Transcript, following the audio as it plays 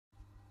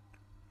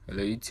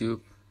Hello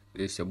YouTube,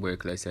 this is your boy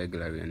Classic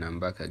Gallery and I'm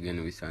back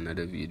again with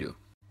another video.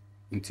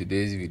 In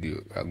today's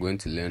video, we are going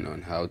to learn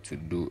on how to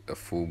do a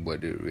full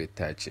body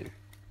retouching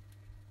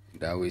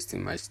without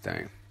wasting much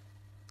time.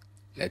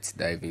 Let's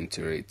dive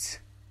into it.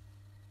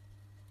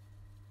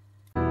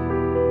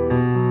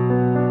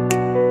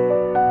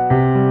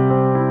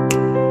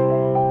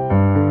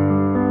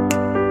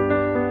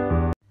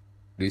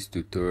 This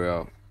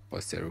tutorial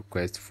was a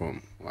request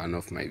from one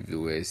of my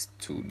viewers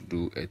to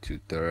do a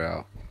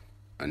tutorial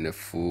on a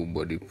full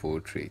body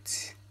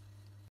portrait.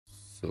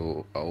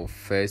 So I'll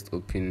first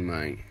open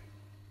my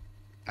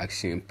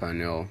action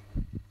panel,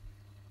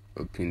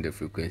 open the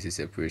frequency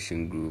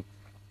separation group,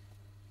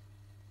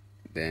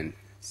 then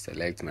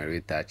select my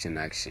retouching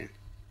action.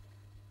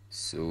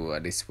 So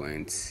at this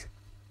point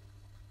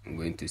I'm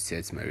going to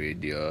set my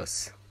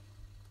radius.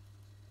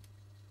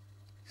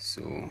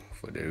 So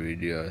for the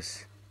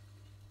radius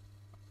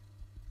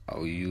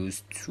I'll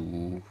use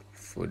 2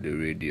 for the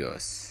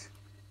radius.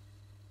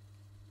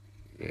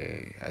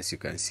 As you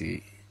can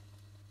see,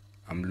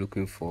 I'm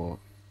looking for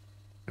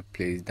a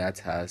place that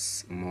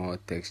has more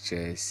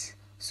textures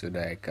so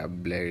that I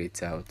can blur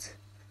it out.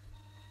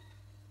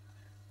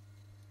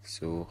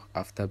 So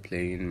after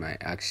playing my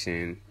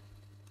action,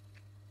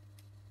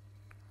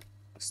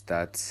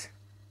 start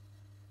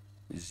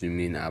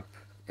zooming up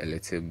a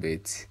little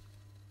bit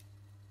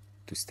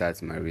to start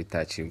my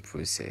retouching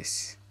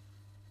process.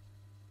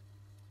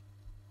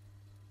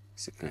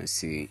 As you can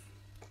see,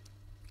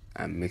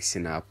 I'm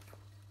mixing up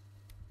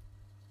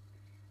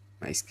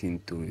my skin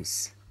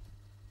tones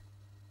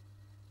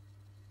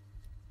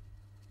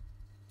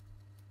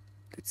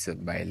little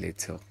by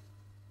little.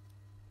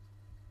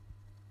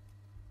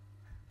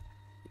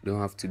 You don't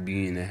have to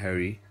be in a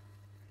hurry.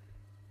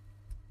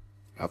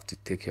 You have to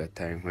take your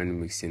time when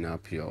mixing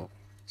up your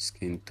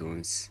skin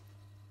tones.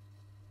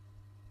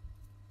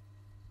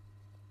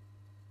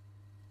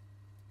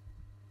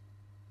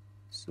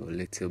 So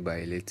little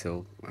by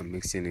little I'm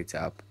mixing it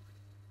up.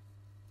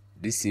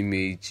 This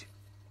image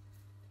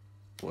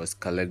was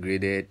color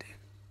graded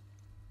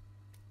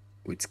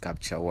with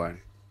Capture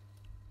One,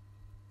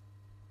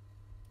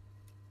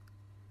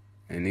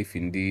 and if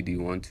indeed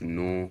you want to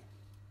know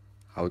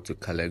how to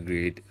color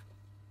grade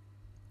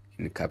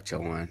in Capture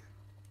One,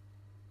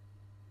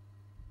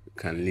 you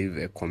can leave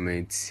a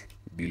comment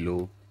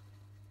below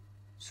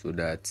so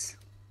that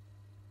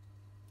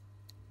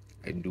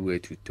I do a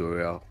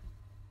tutorial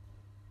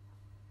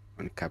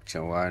on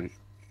Capture One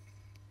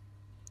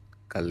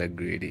color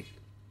grading.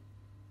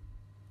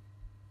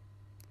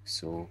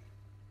 So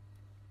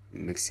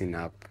mixing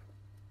up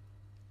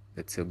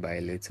little by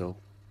little.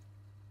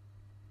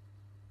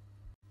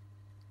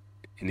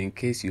 And in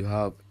case you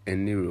have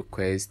any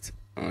request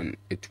on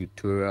a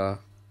tutorial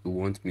you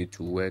want me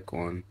to work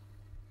on,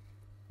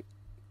 you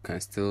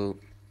can still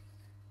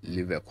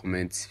leave a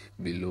comment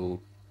below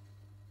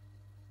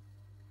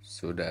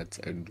so that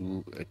I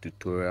do a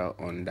tutorial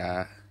on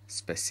that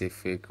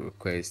specific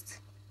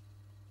request.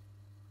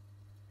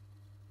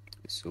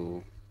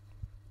 So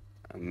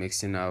I'm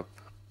mixing up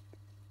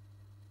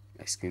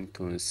my skin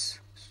tones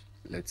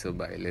little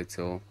by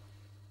little.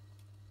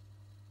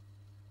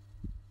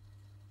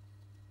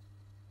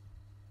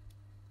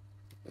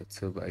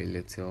 Little by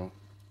little,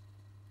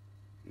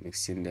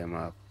 mixing them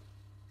up.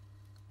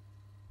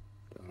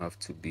 Don't have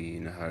to be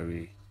in a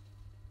hurry.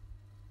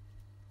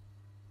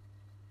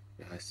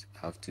 You just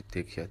have to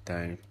take your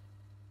time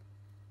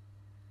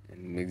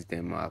and mix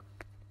them up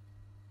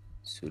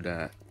so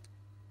that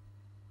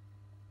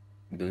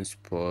you don't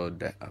spoil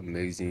the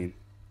amazing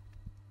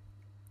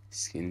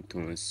skin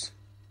tones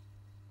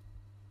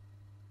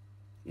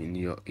in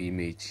your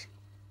image.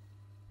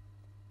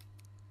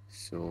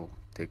 So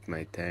take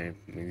my time,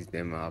 mix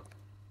them up.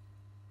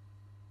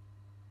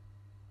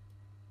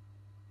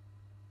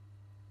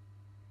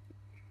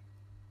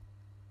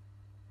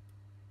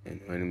 And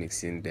when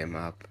mixing them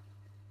up,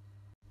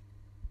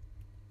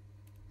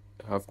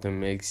 you have to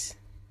mix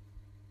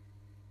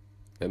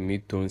the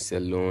mid-tones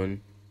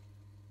alone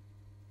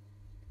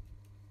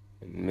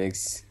and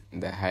mix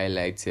the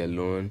highlights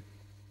alone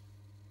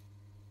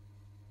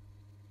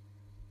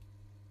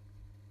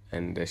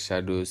and the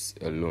shadows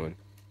alone.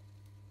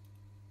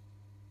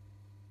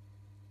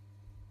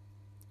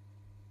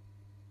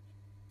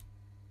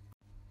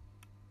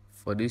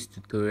 For this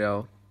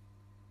tutorial,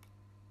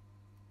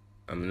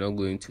 I'm not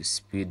going to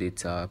speed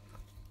it up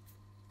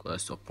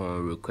because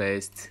upon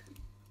request,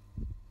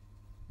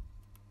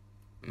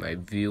 my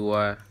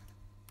viewer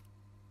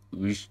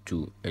wished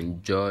to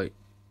enjoy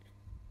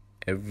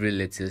every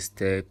little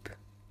step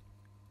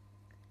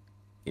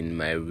in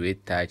my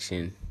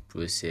retouching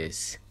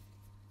process.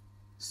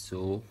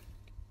 So,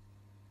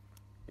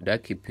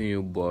 without keeping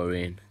you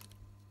boring,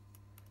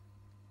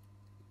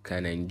 you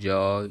can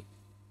enjoy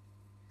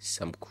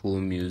some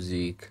cool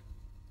music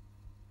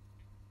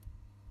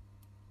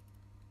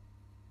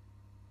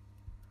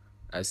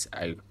as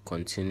I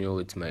continue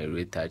with my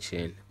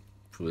retouching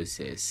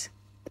process.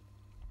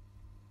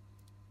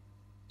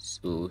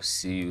 So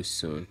see you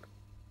soon.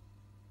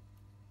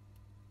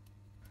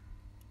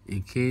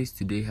 In case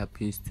today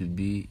happens to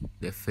be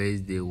the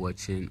first day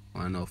watching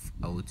one of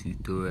our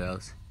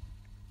tutorials,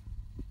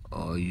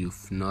 or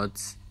you've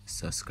not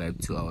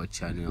subscribed to our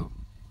channel,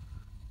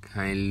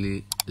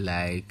 kindly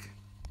like,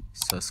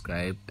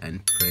 subscribe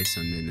and press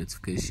on the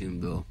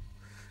notification bell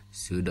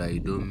so that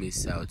you don't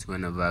miss out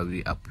whenever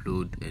we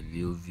upload a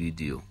new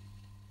video.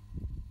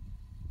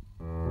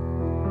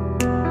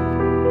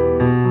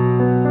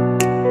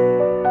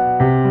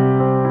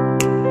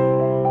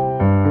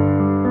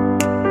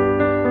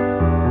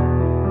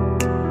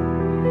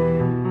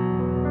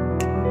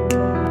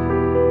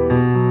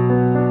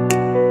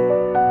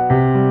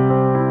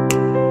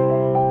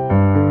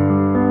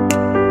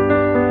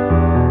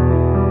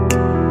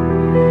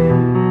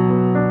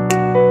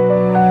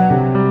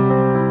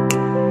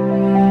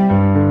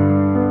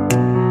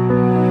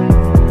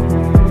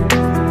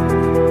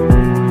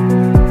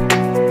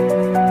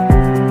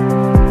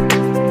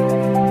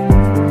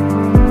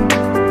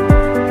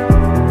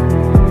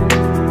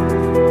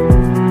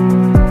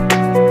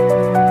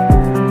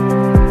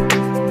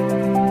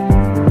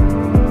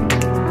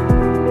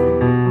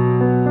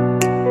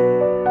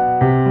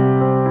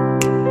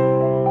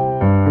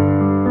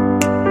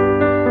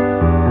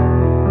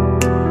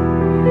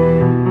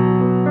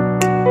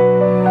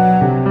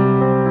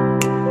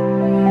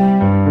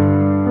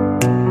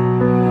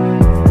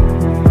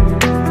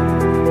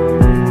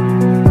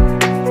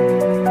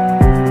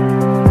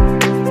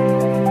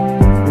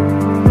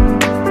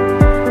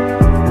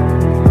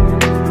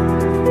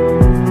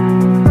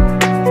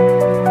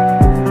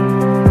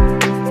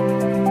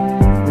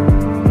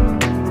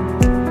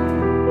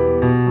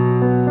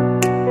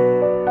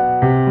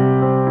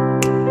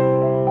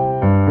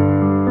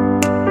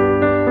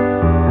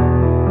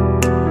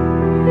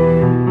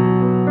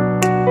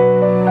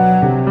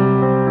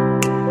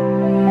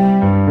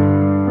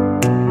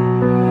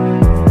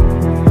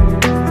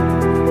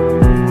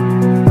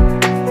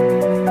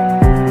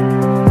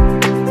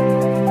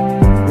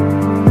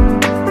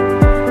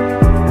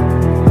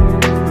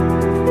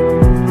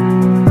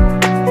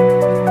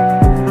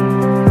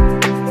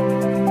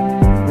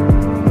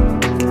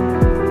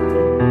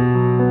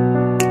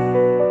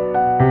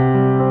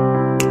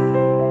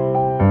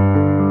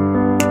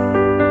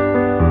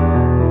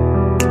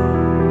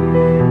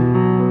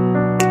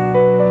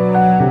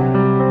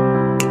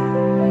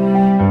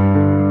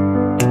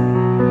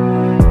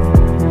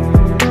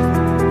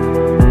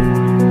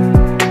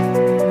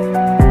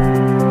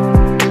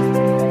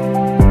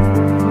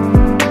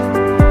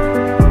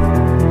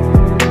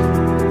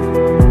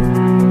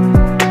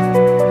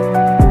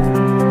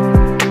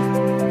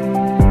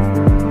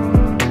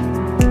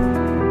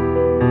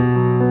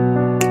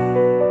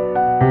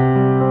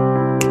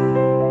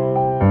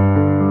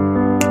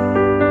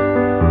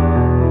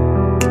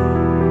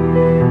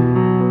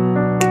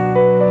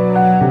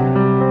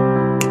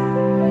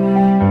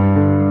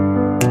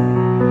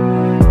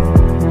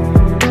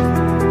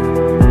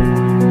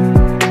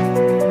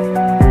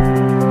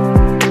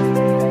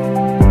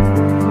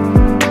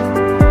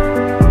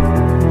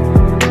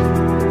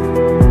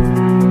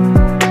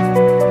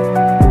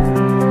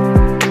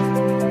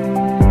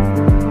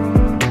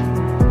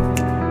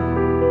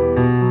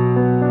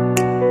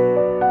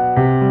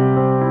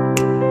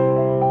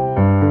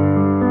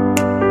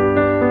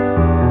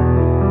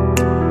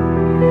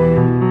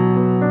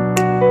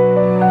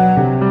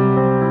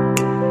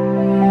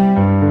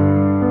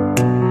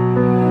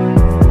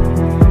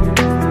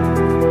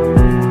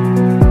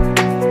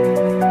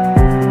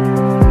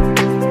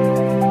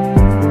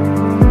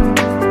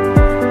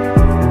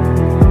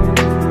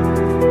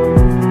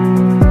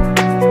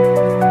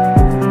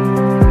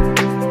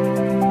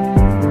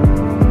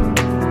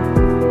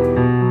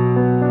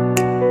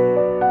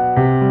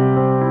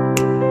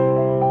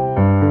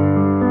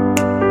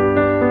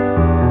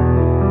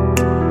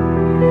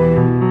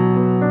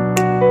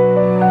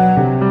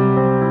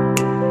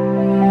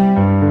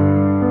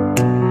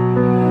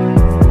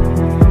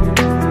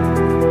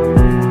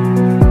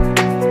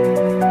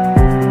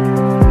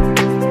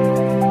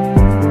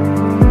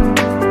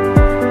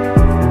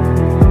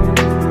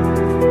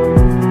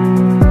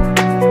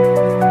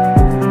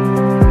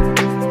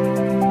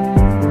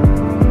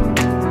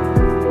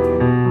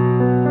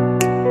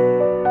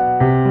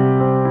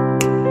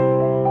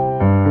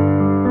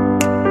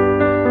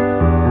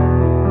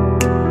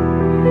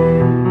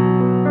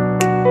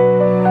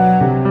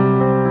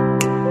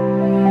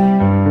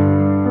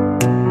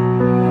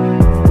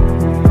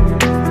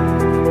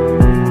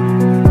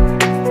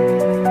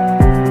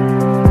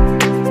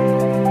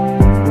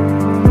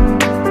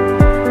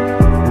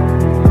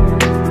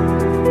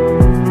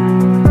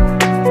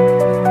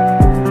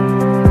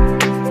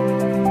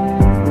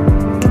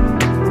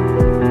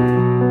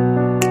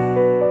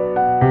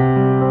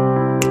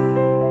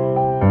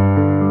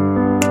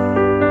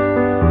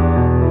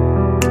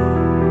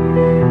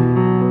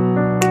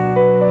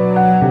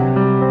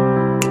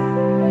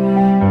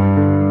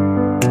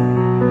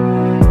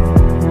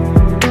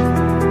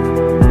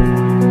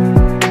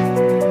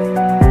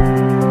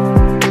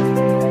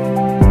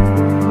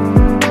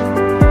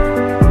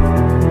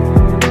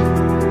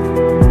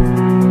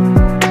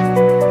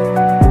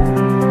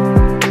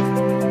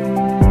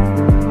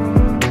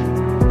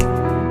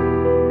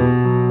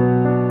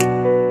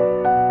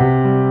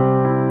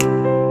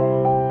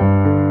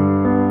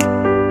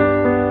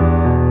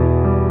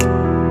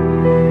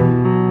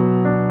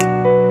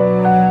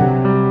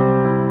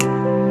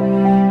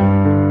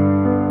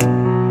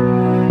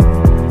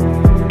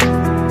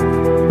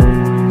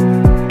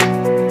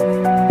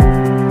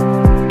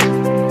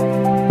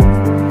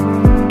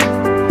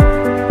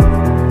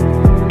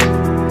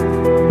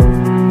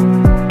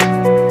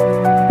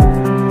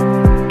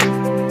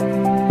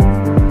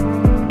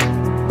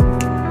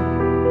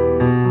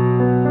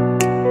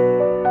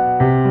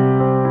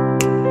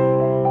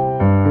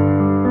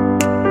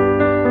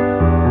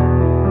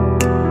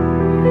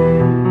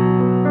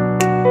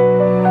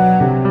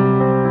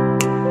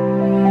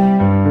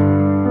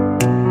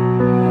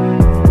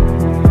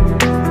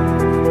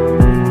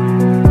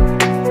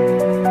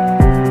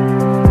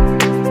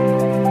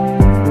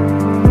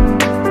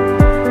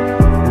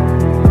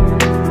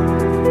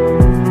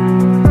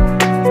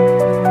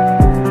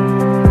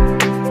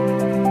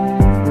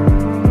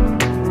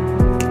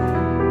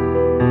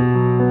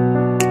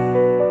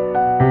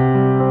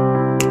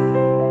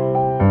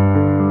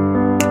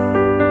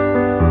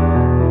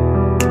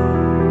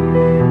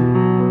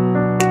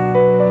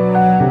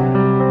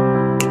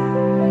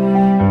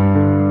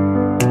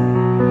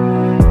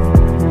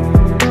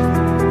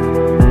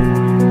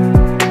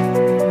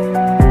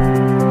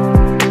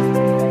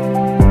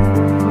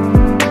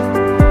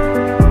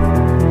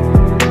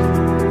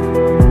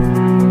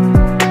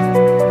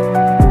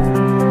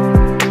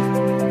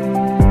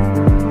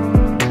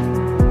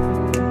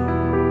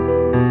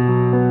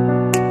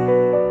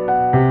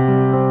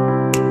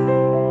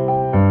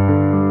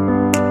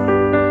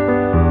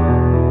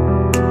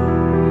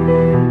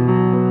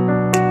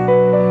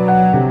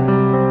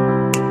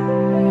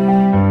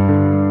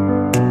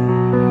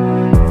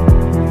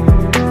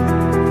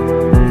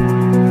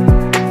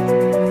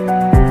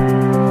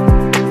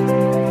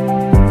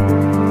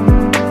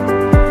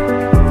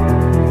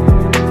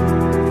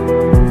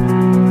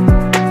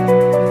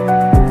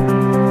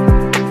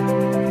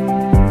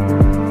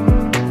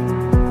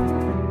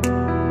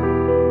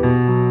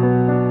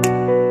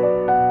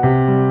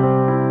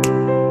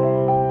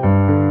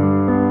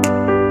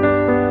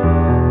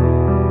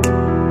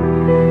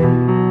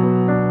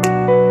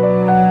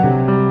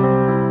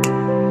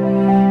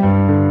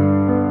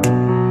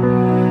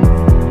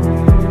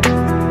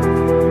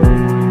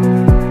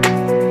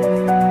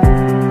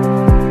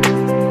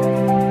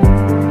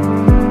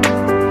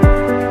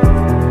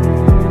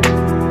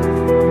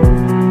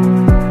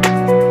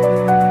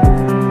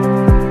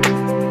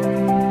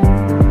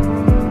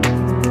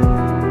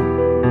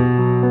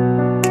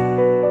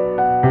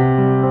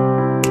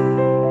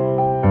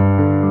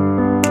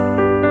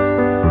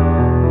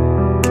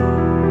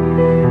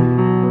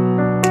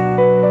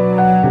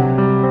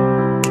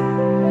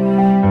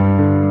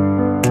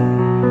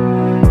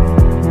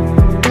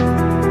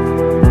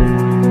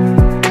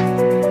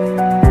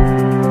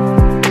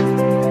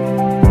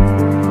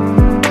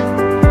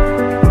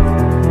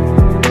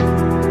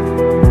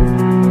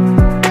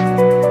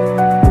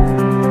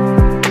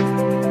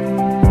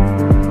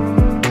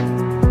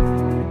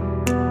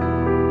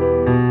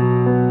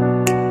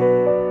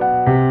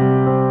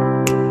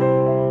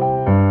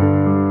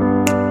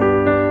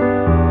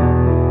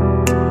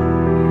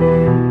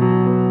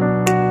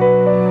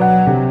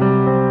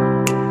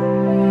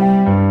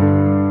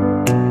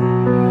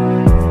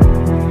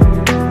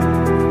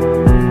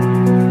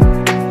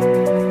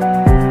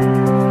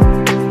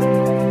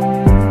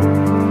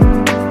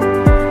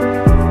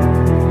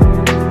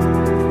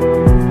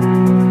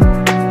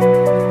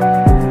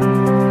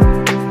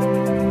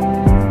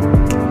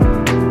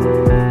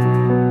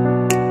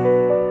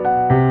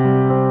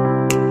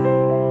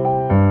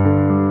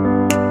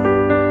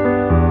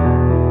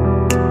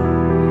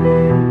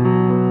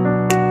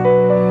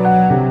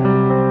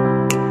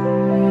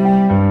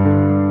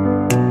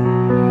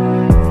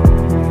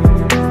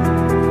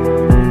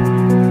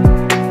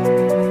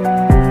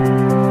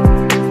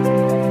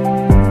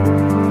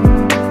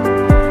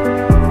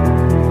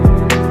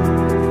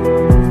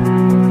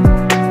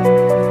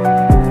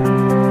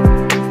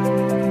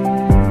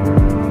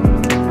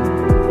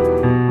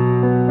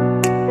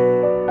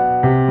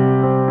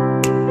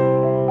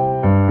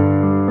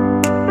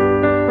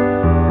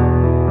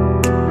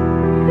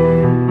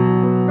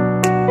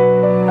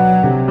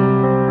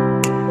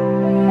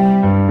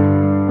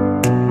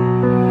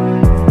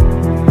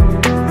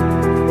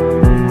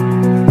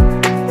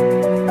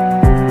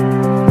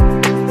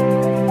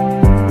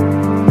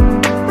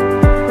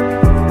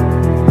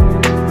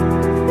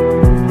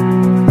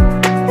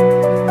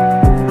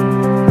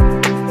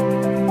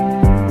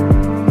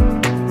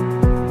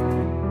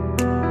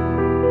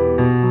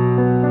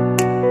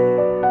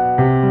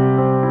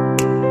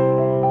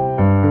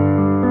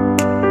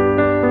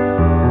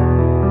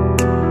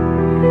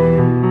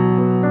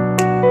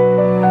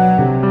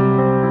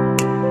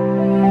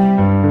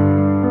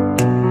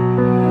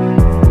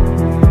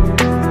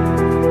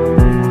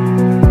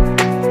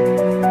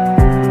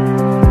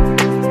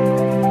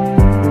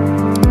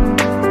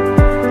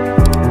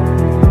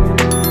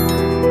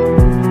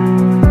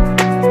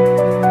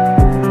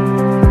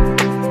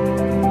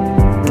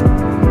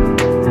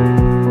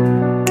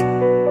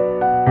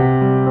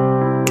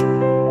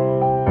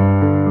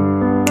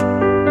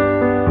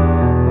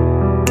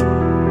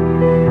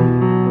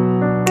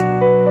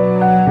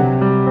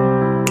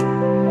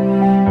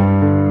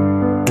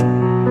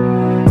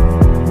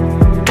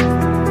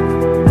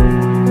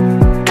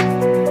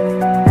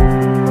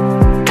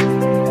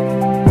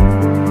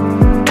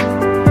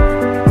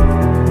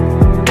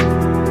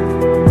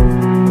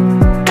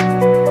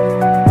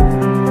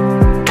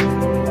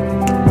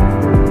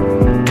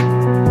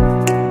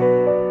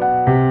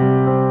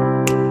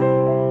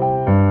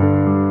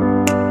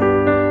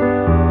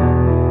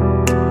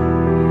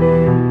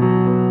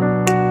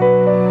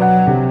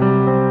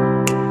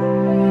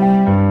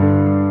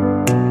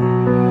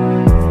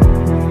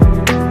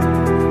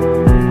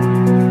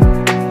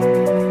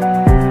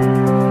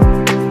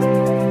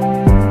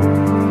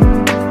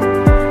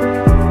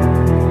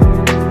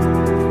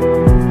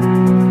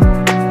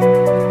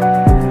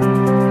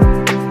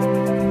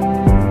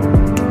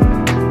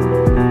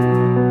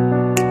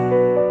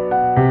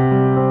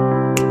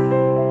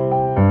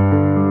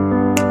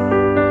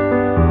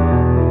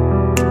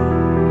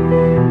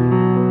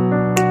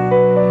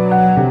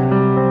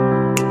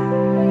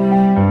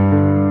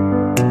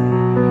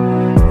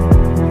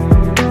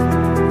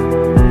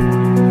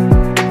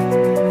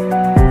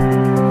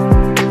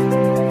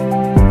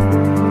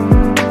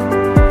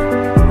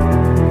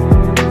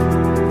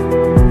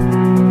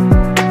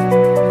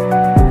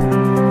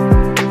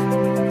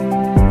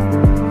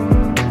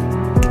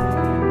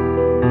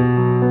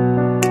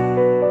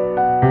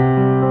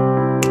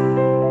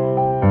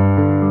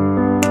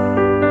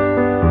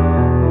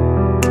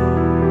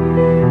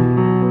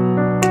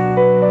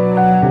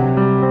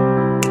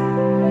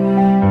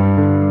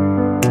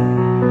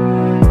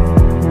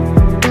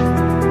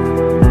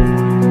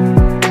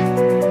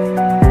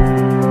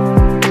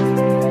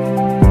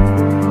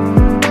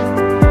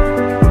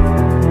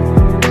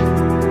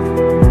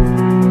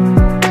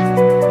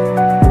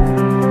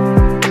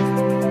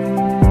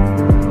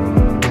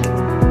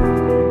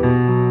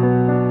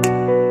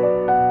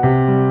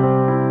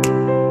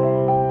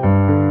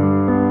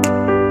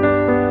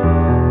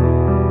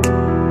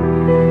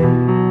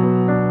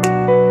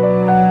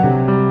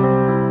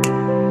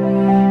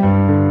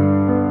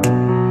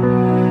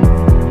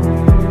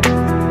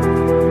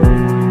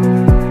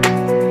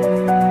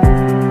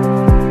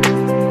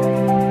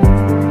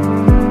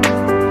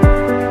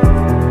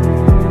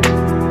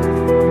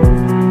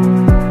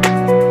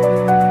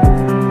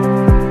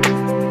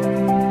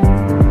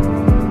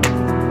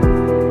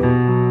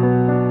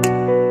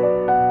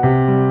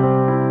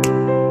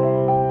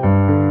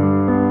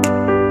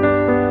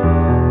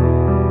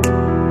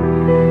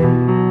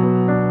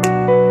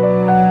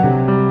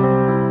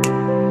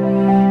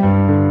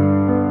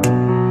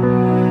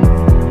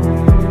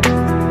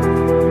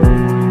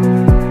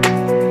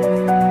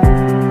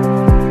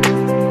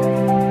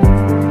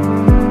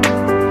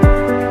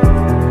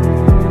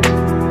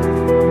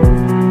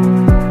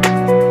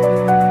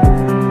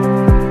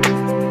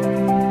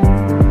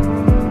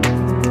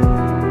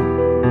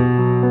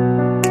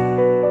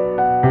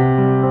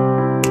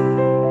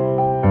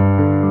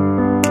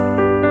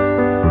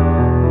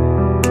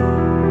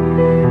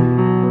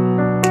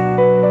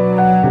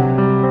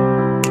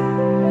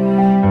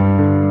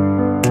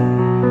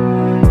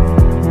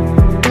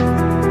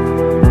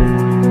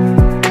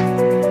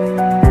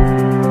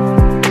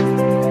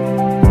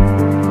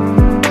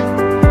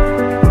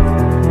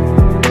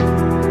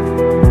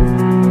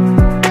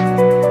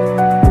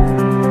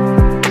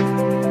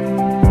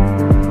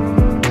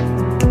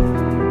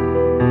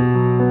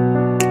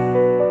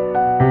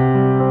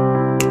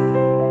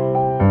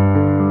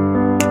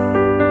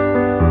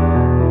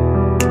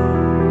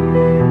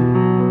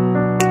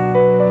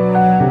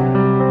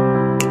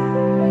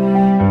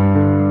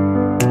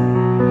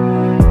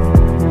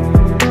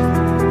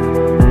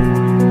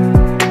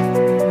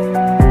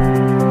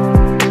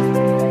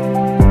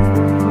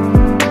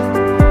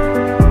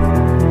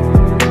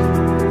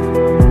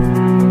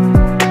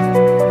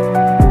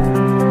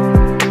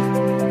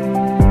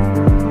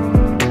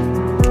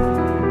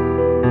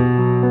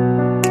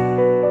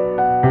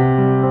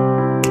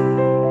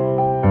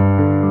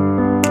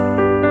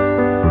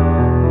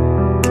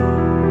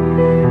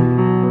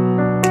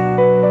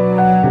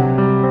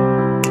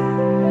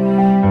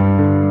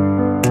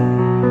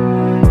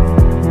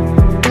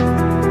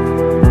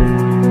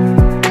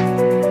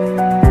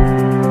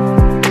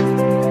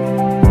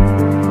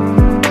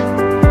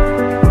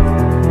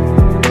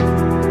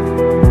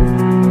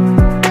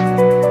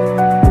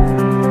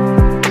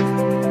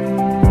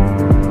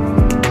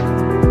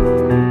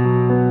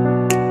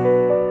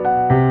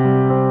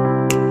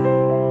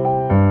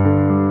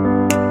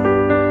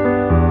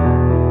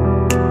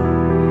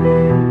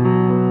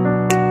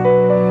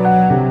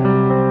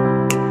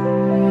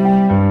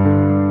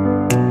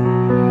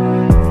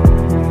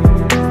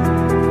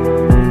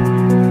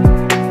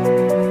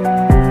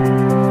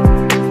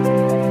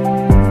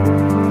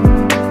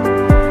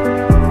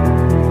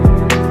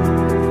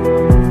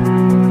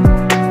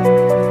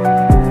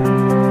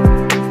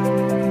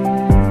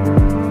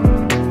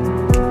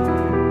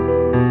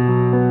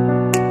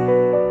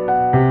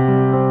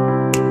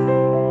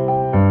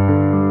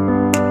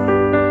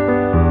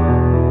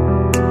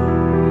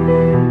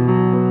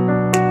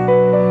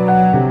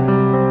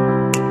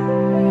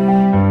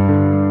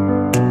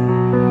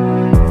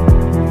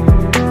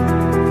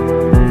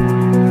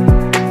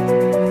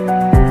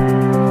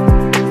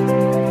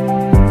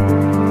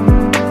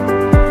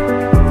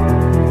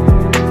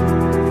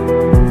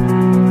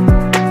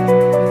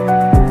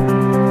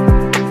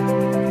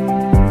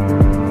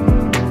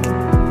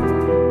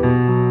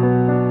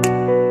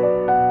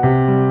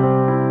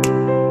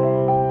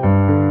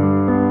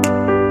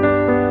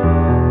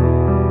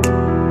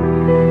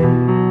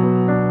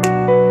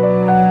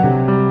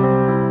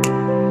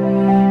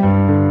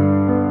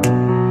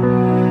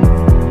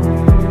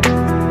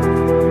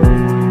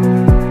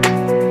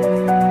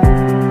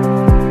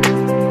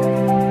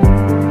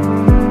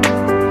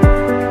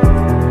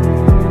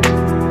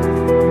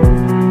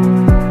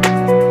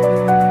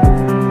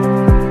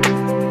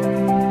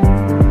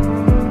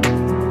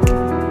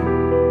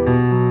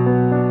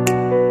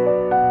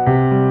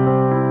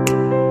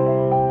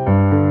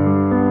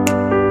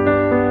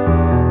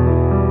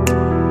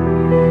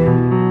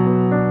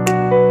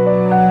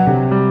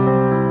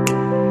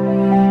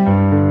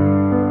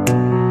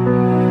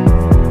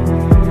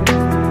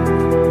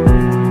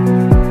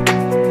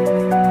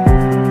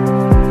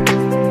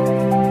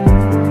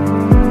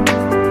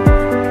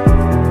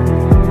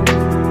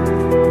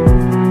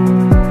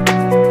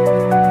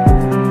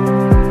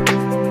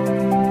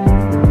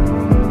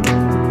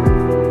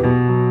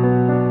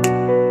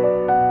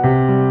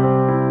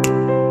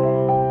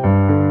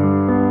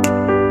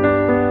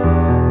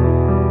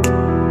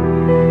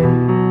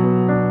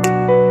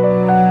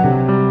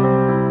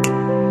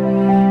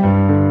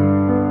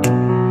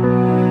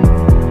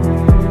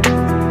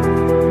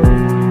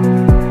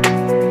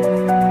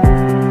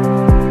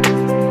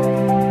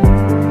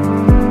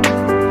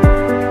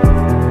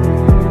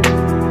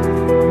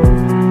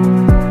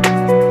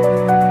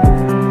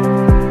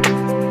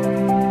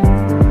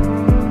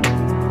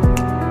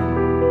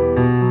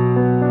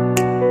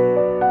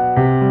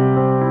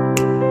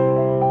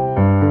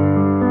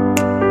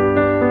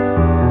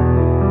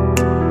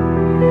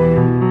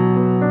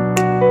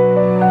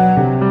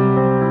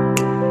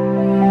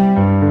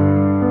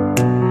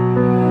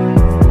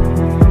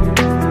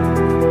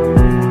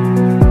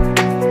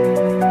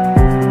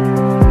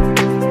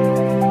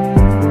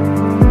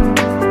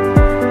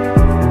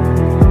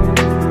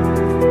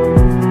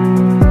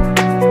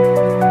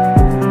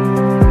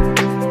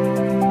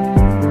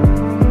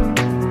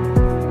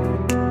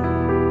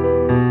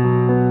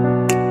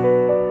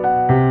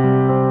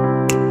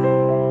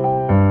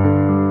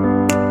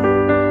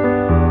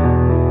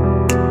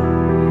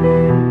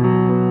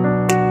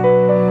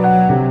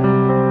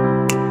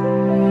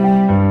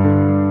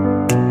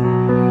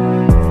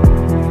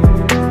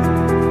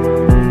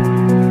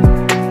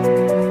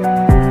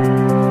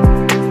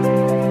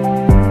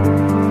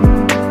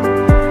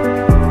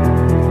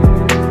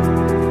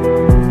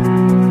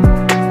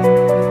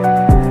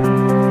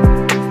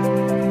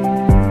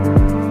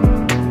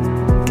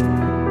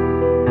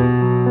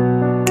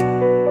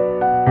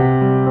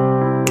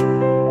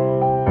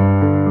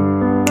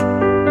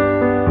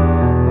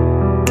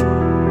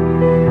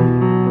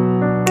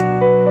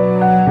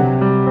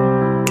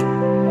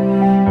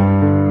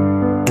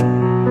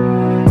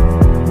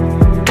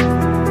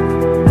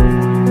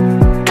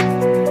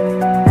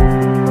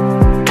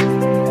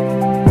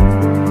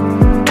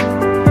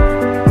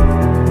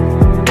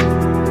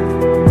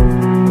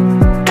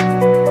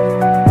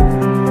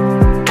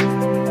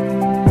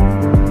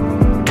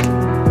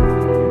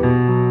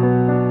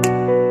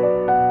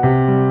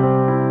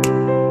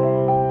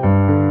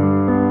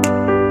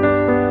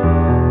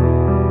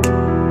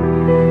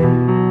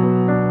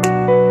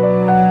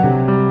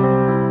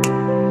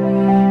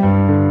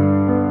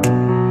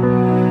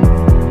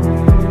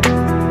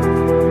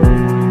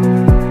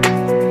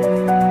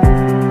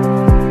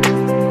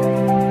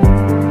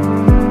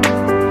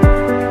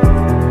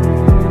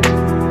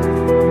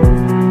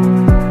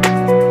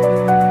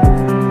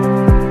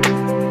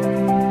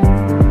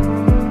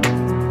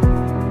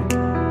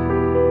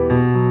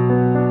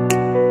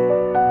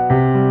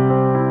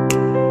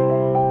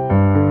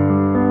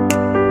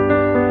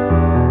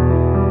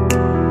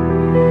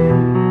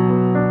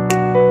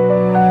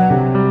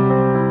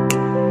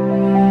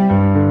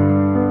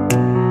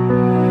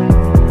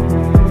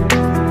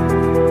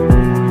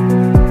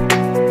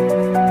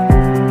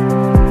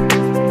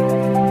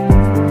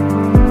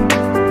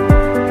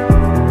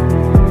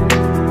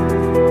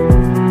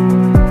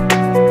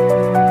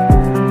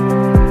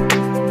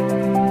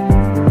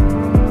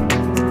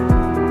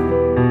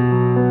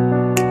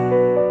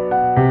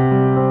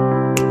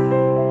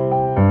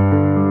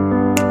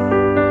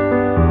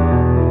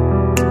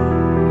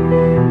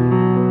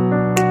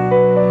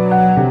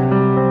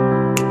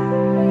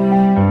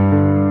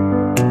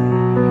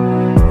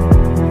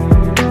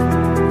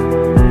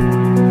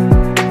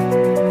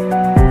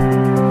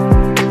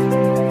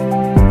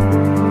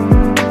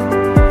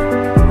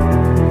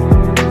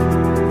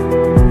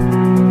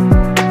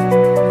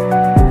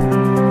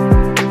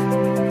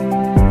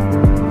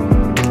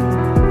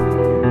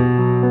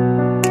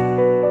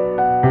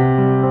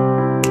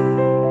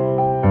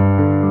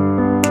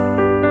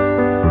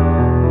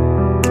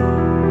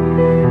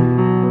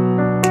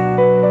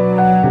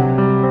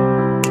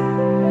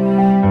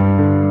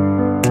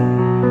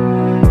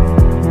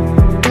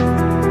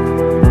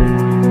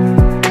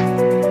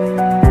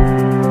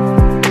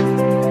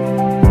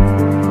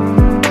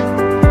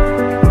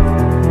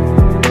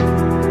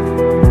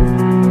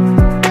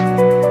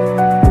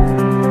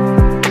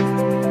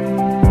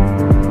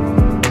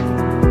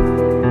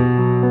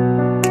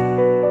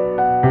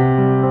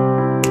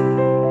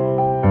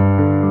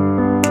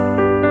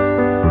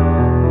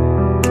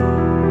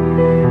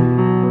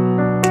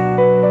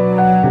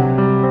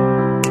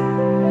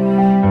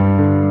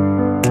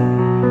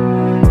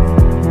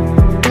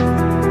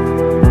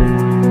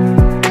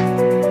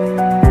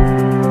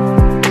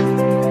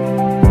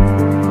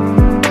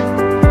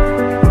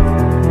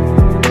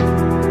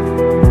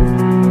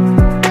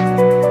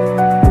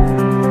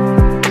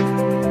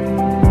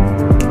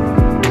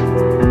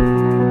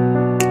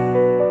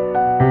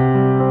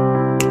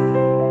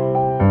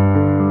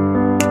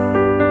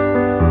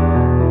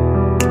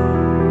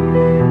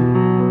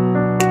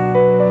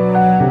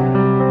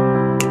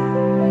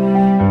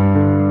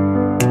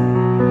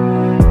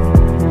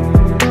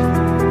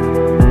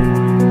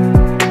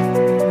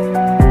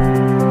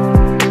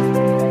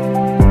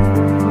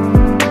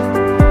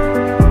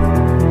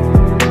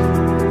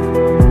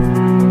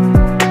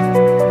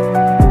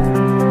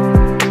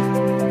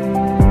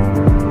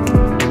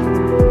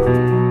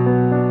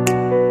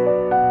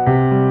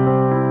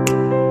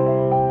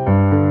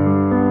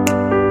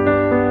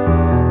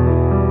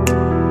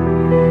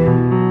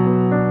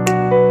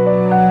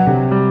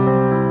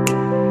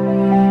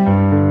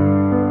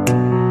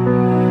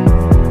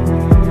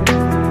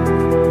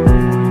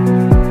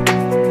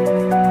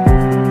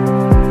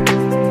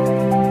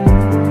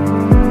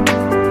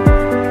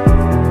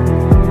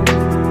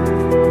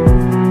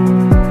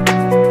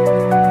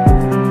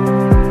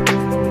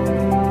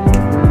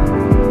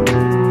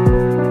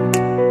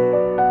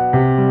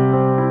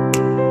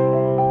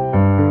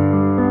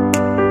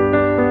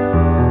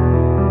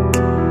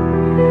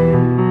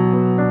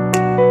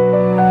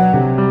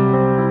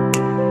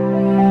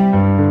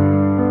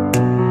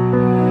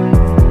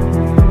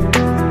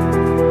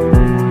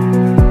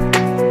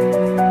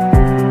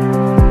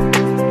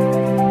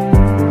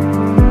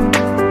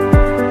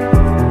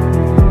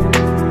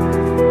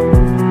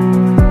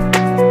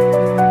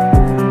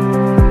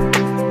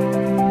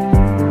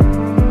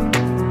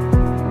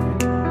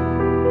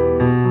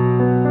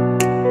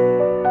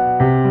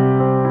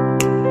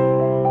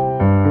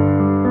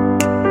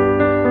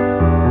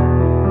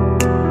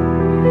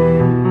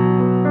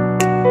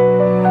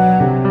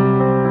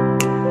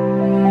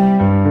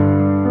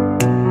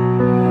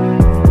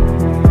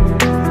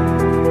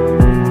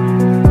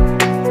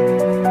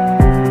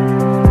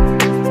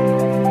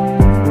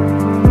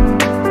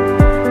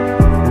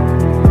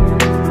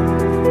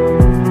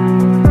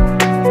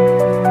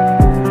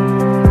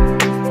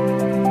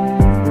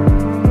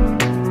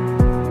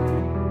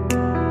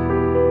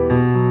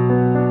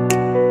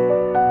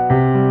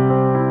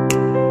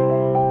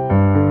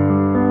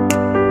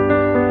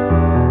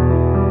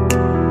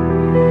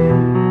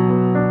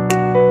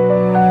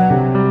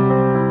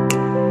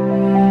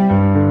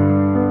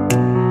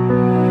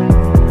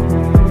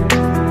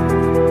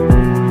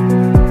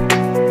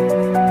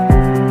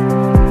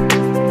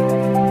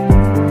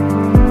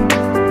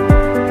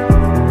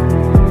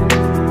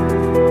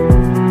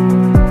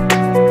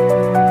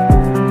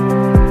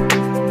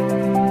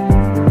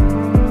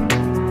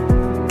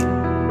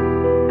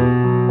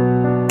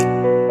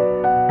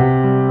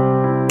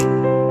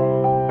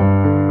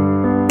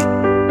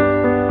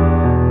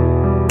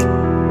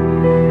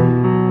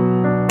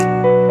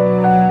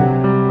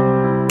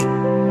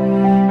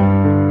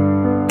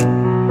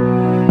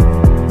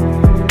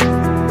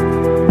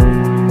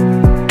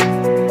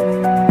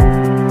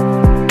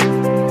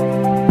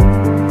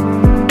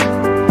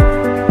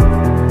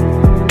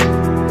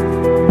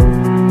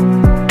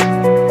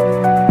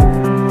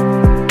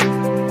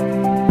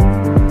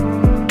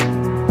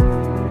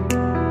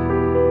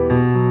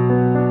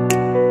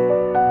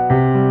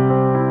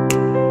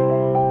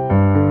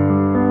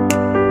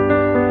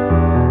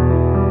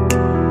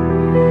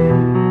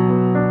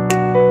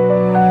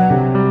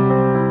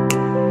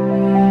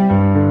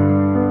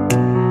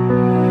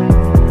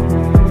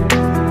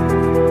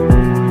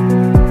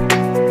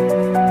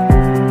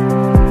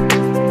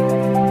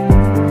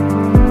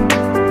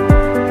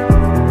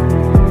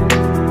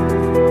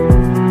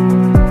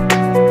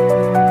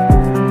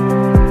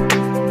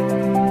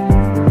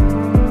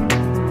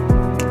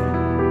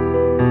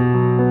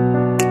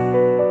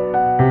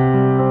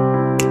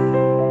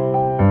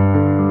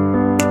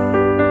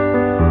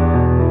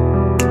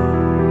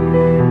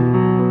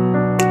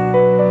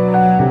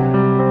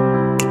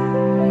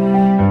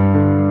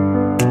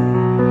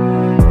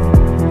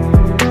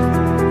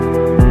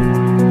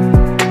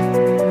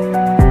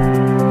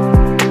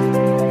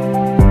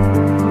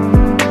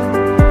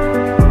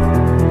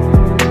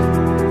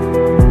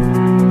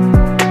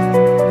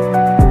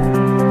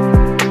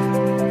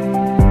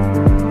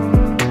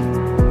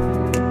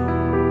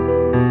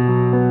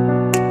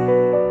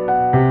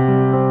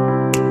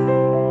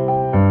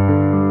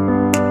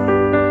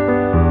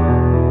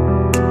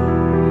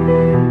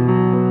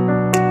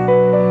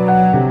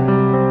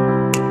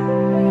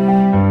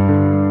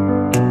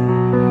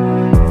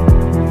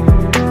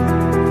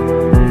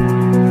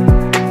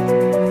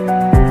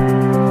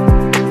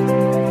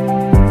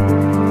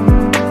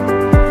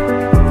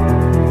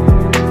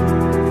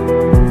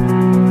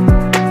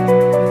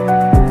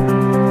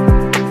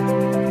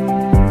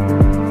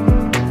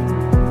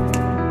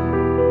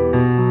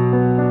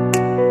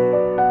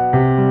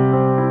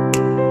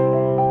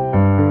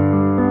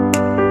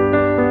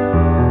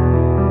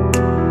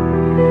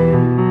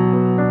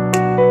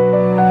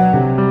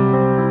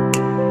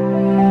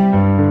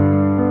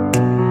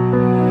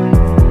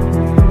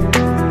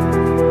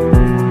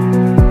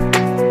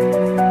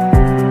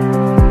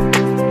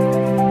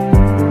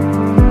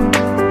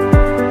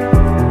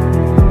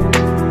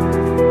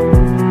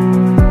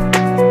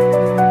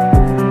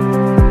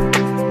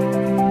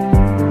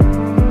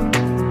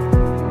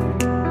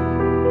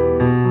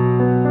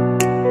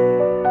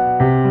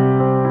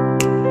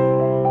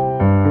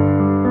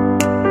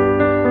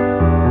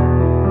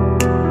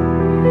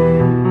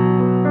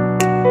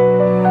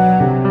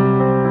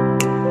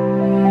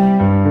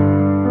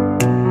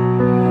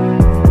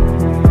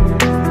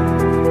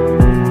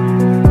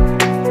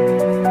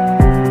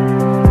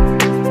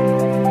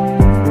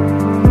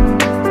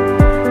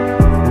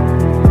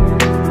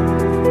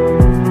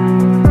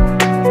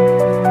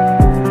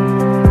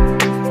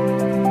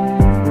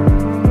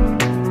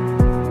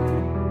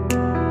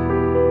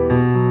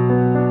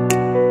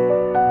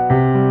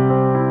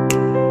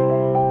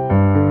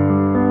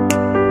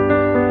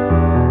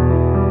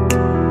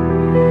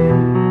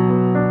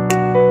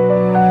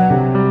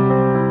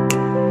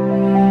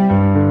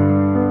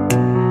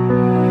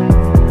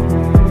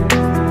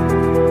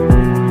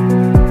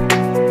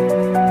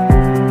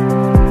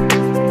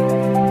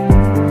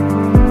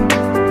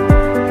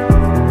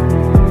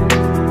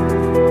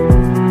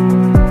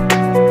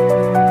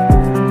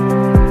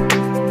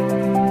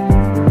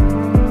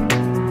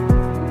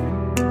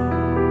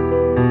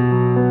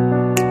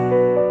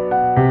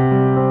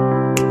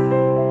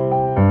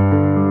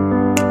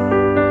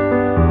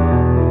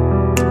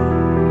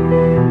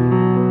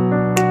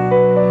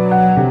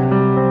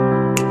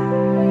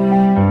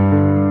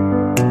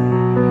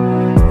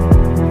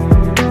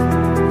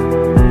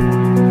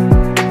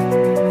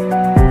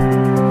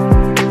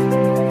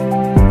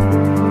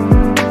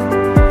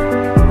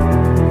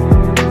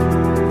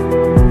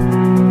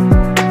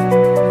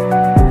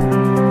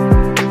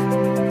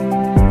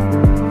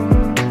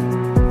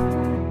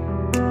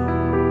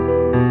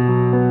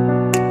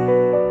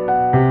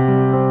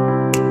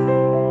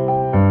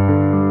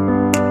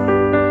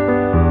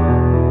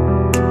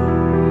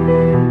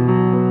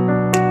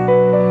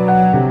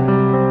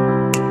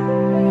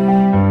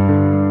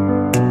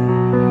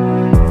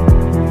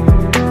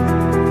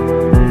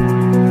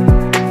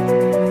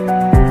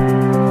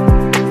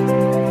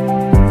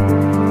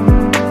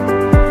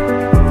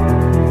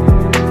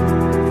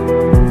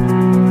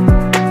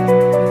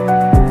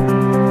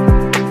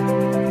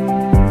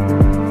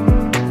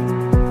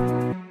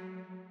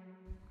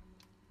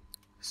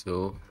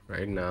 So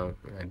right now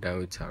we're done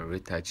with our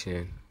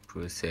retouching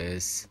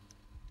process.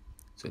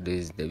 So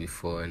this is the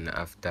before and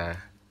after,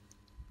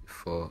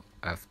 before,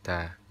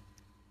 after,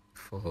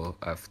 before,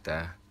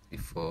 after,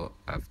 before,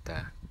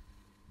 after.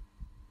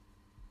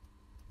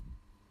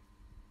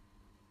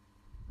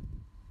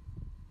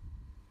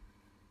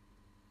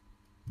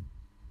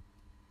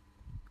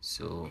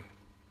 So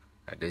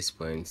at this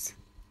point,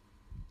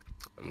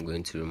 I'm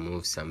going to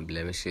remove some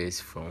blemishes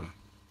from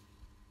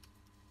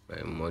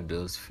my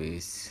model's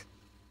face.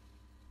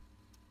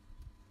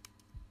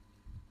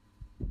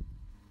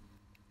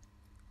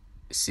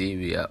 See,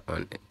 we are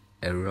on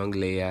a wrong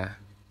layer.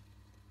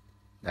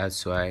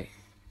 That's why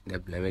the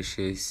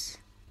blemishes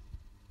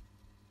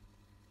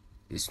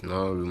is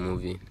not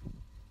removing.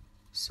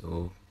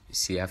 So you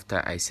see,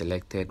 after I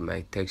selected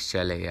my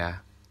texture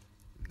layer,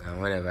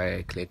 now whenever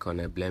I click on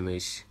a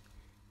blemish,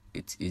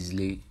 it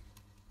easily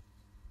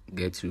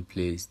gets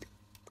replaced.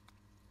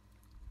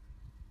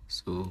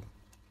 So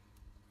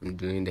I'm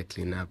doing the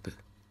cleanup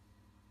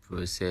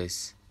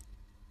process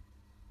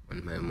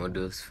on my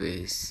model's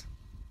face.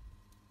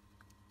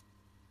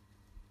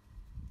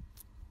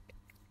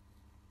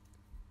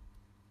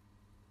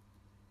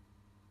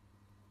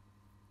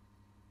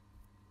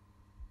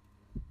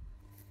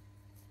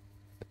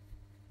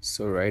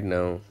 So right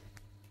now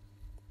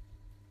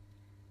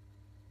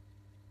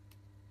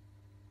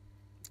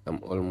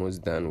I'm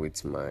almost done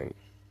with my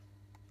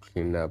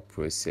cleanup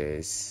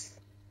process.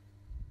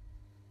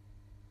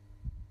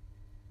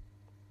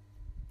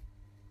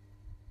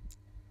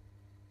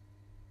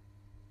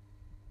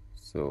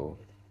 So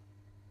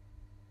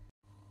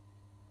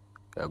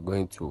we are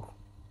going to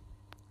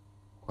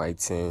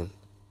whiten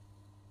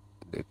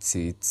the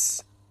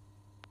teeth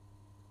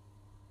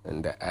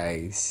and the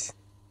eyes.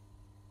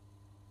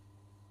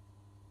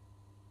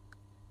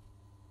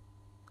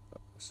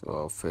 So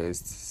I'll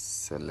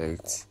first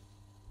select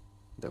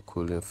the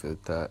cooling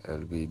filter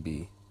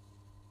LBB.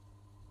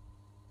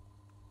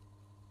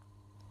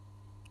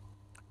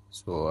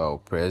 So I'll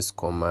press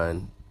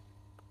Command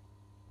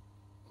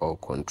or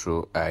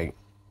Control I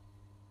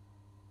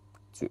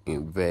to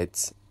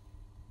invert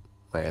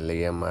my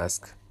layer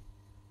mask,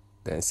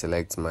 then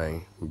select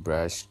my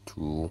brush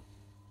tool,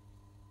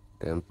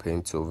 then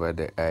paint over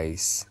the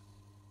eyes,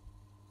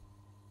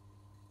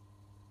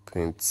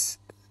 paint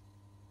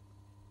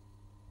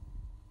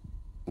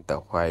the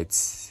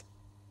white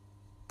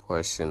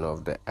portion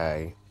of the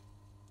eye.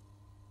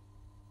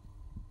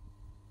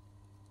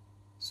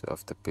 So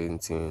after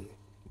painting,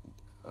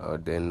 I'll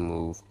then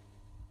move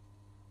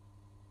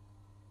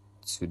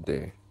to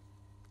the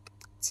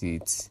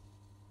teeth.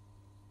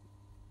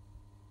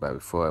 But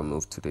before I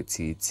move to the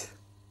teeth,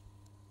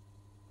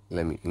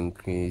 let me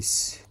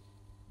increase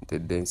the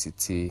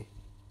density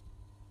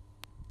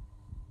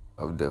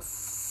of the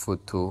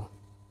photo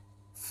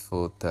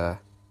filter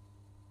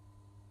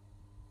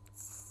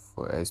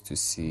for us to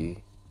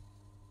see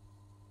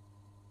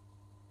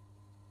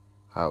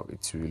how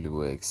it really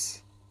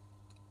works.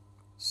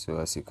 So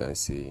as you can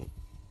see,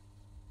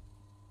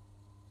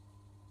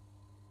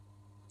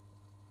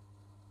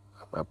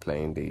 I'm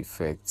applying the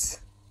effect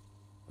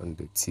on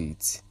the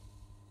teeth.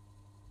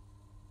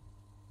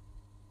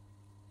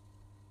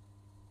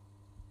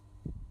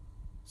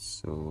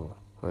 So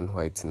when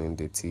whitening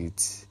the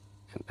teeth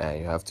and eye,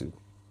 you have to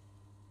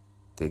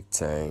take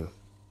time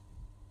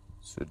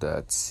so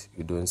that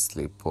you don't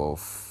slip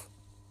off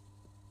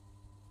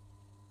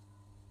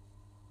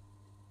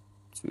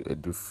to a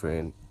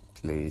different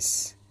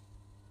place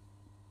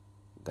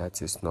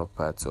that is not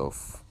part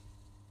of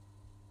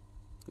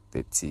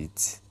the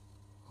teeth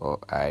or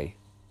eye.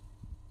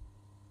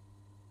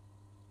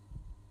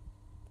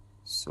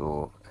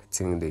 So I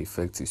think the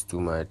effect is too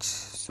much,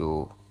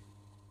 so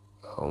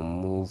I'll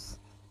move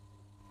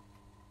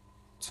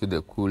to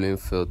the cooling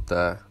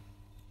filter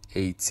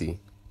 80.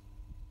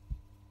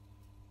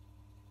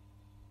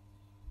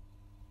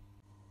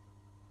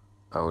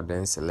 I will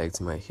then select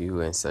my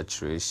hue and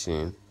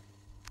saturation,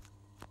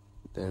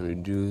 then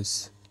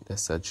reduce the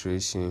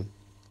saturation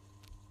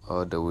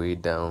all the way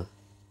down.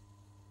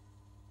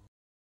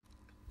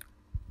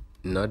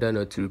 In order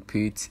not to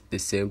repeat the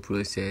same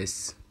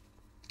process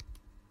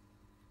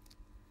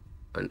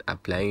on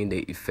applying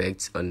the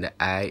effects on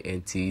the eye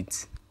and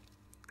teeth,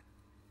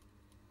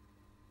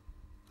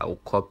 I will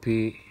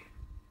copy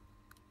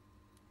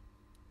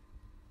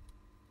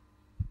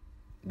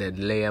the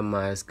layer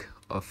mask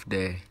of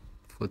the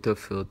photo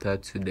filter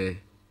to the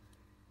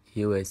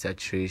hue and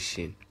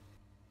saturation.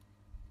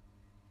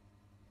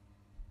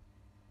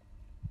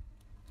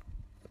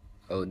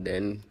 I will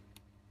then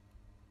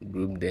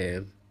group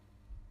them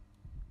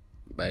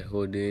by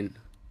holding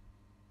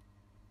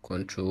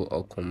Control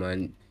or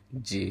Command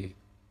G,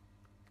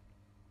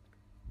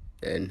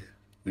 then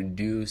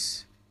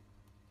reduce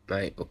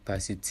my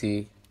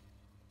opacity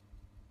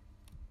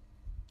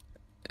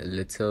a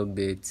little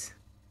bit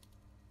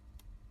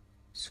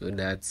so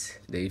that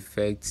the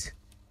effect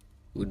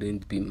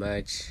wouldn't be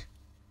much.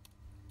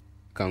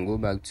 You can go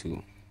back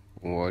to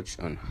watch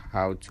on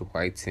how to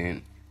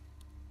whiten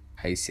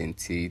eyes and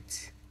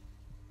teeth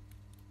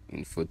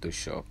in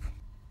Photoshop,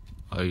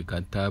 or you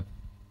can tap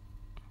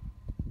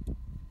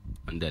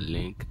on the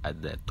link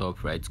at the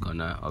top right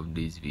corner of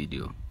this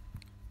video.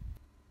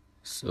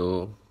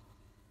 So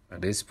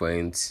at this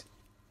point,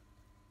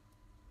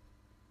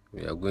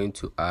 we are going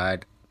to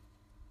add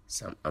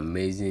some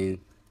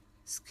amazing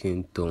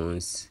skin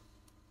tones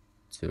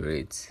to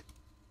it.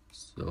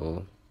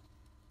 So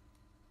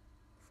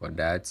for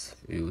that,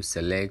 we will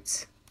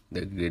select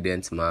the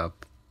gradient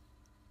map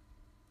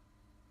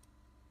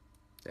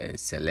and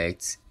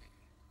select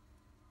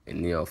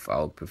any of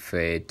our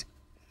preferred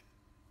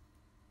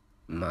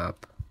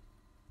map,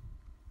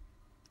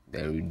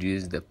 then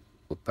reduce the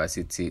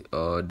opacity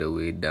all the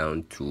way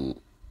down to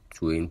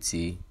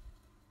 20,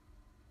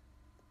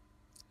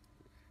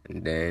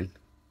 and then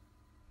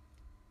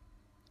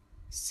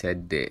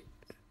set the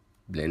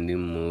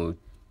blending mode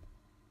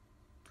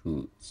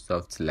to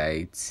soft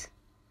light.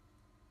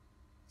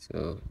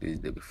 So this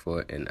is the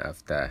before and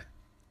after,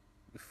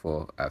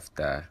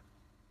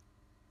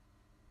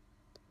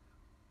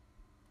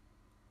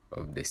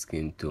 of the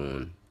skin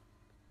tone,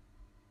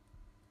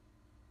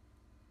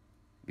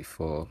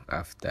 before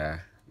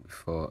after.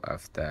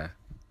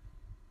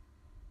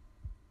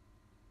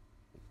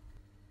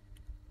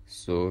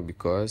 So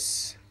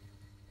because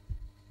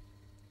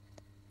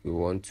we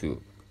want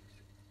to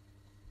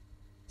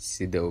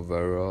see the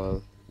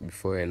overall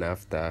before and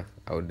after,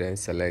 I'll then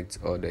select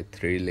all the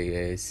 3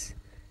 layers,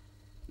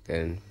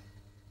 then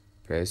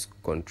press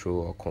Ctrl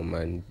or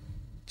Command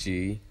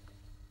G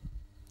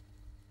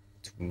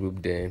to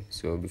group them.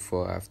 So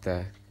before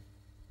after.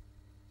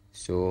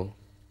 So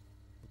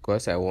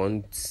because I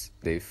want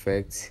the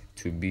effect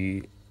to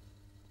be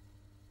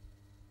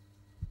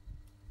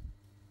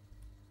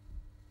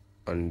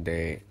on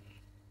the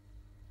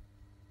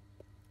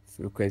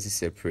frequency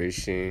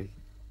separation,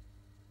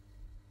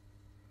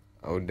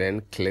 I'll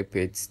then clip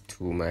it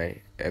to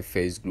my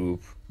FS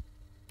group,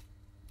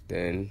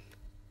 then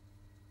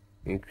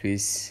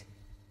increase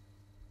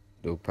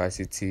the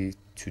opacity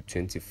to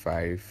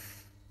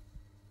 25,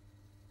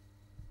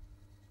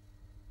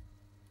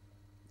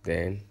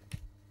 then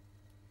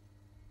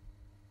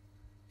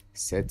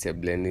set a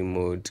blending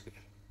mode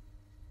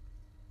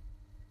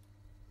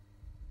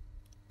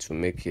to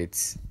make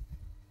it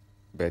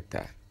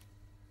better.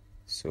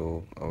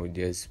 So I'll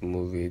just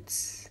move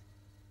it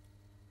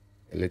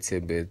a little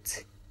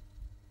bit,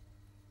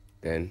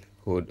 then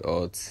hold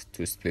Alt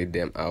to split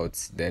them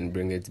out, then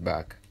bring it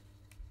back.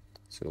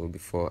 So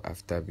before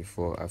after.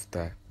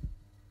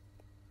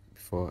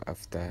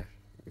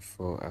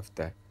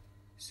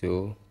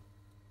 So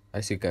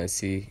as you can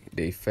see,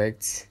 the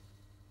effect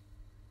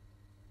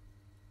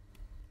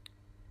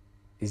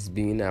is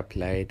being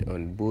applied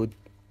on both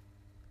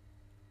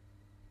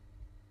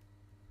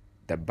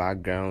the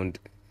background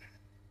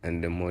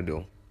and the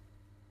model.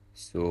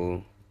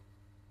 So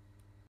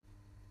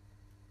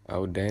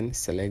I'll then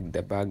select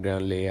the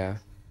background layer,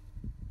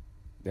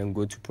 then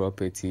go to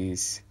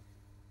properties,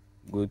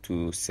 go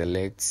to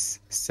select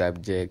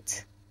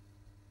subject.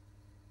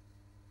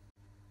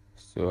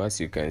 So as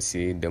you can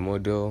see, the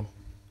model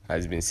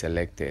has been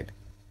selected.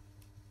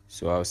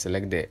 So I'll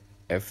select the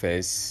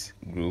FS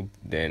group,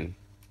 then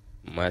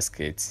mask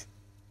it.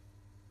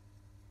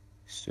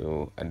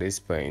 So at this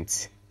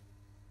point,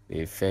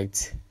 the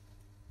effect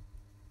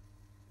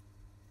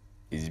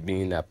is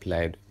being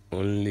applied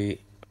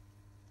only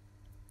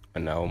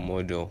on our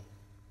model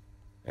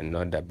and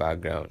not the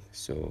background.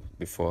 So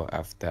before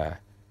after.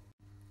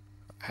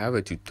 I have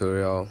a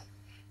tutorial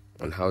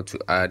on how to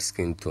add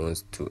skin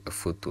tones to a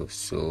photo,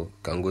 so you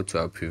can go to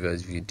our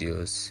previous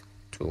videos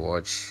to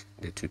watch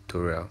the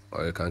tutorial,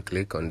 or you can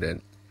click on the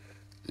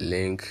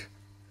link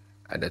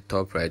at the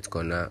top right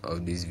corner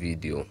of this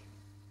video.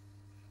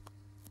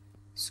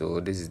 So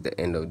this is the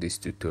end of this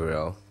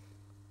tutorial.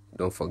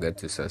 Don't forget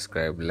to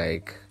subscribe,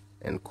 like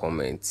and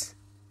comment.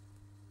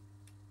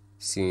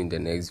 See you in the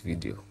next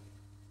video.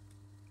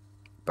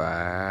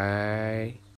 Bye.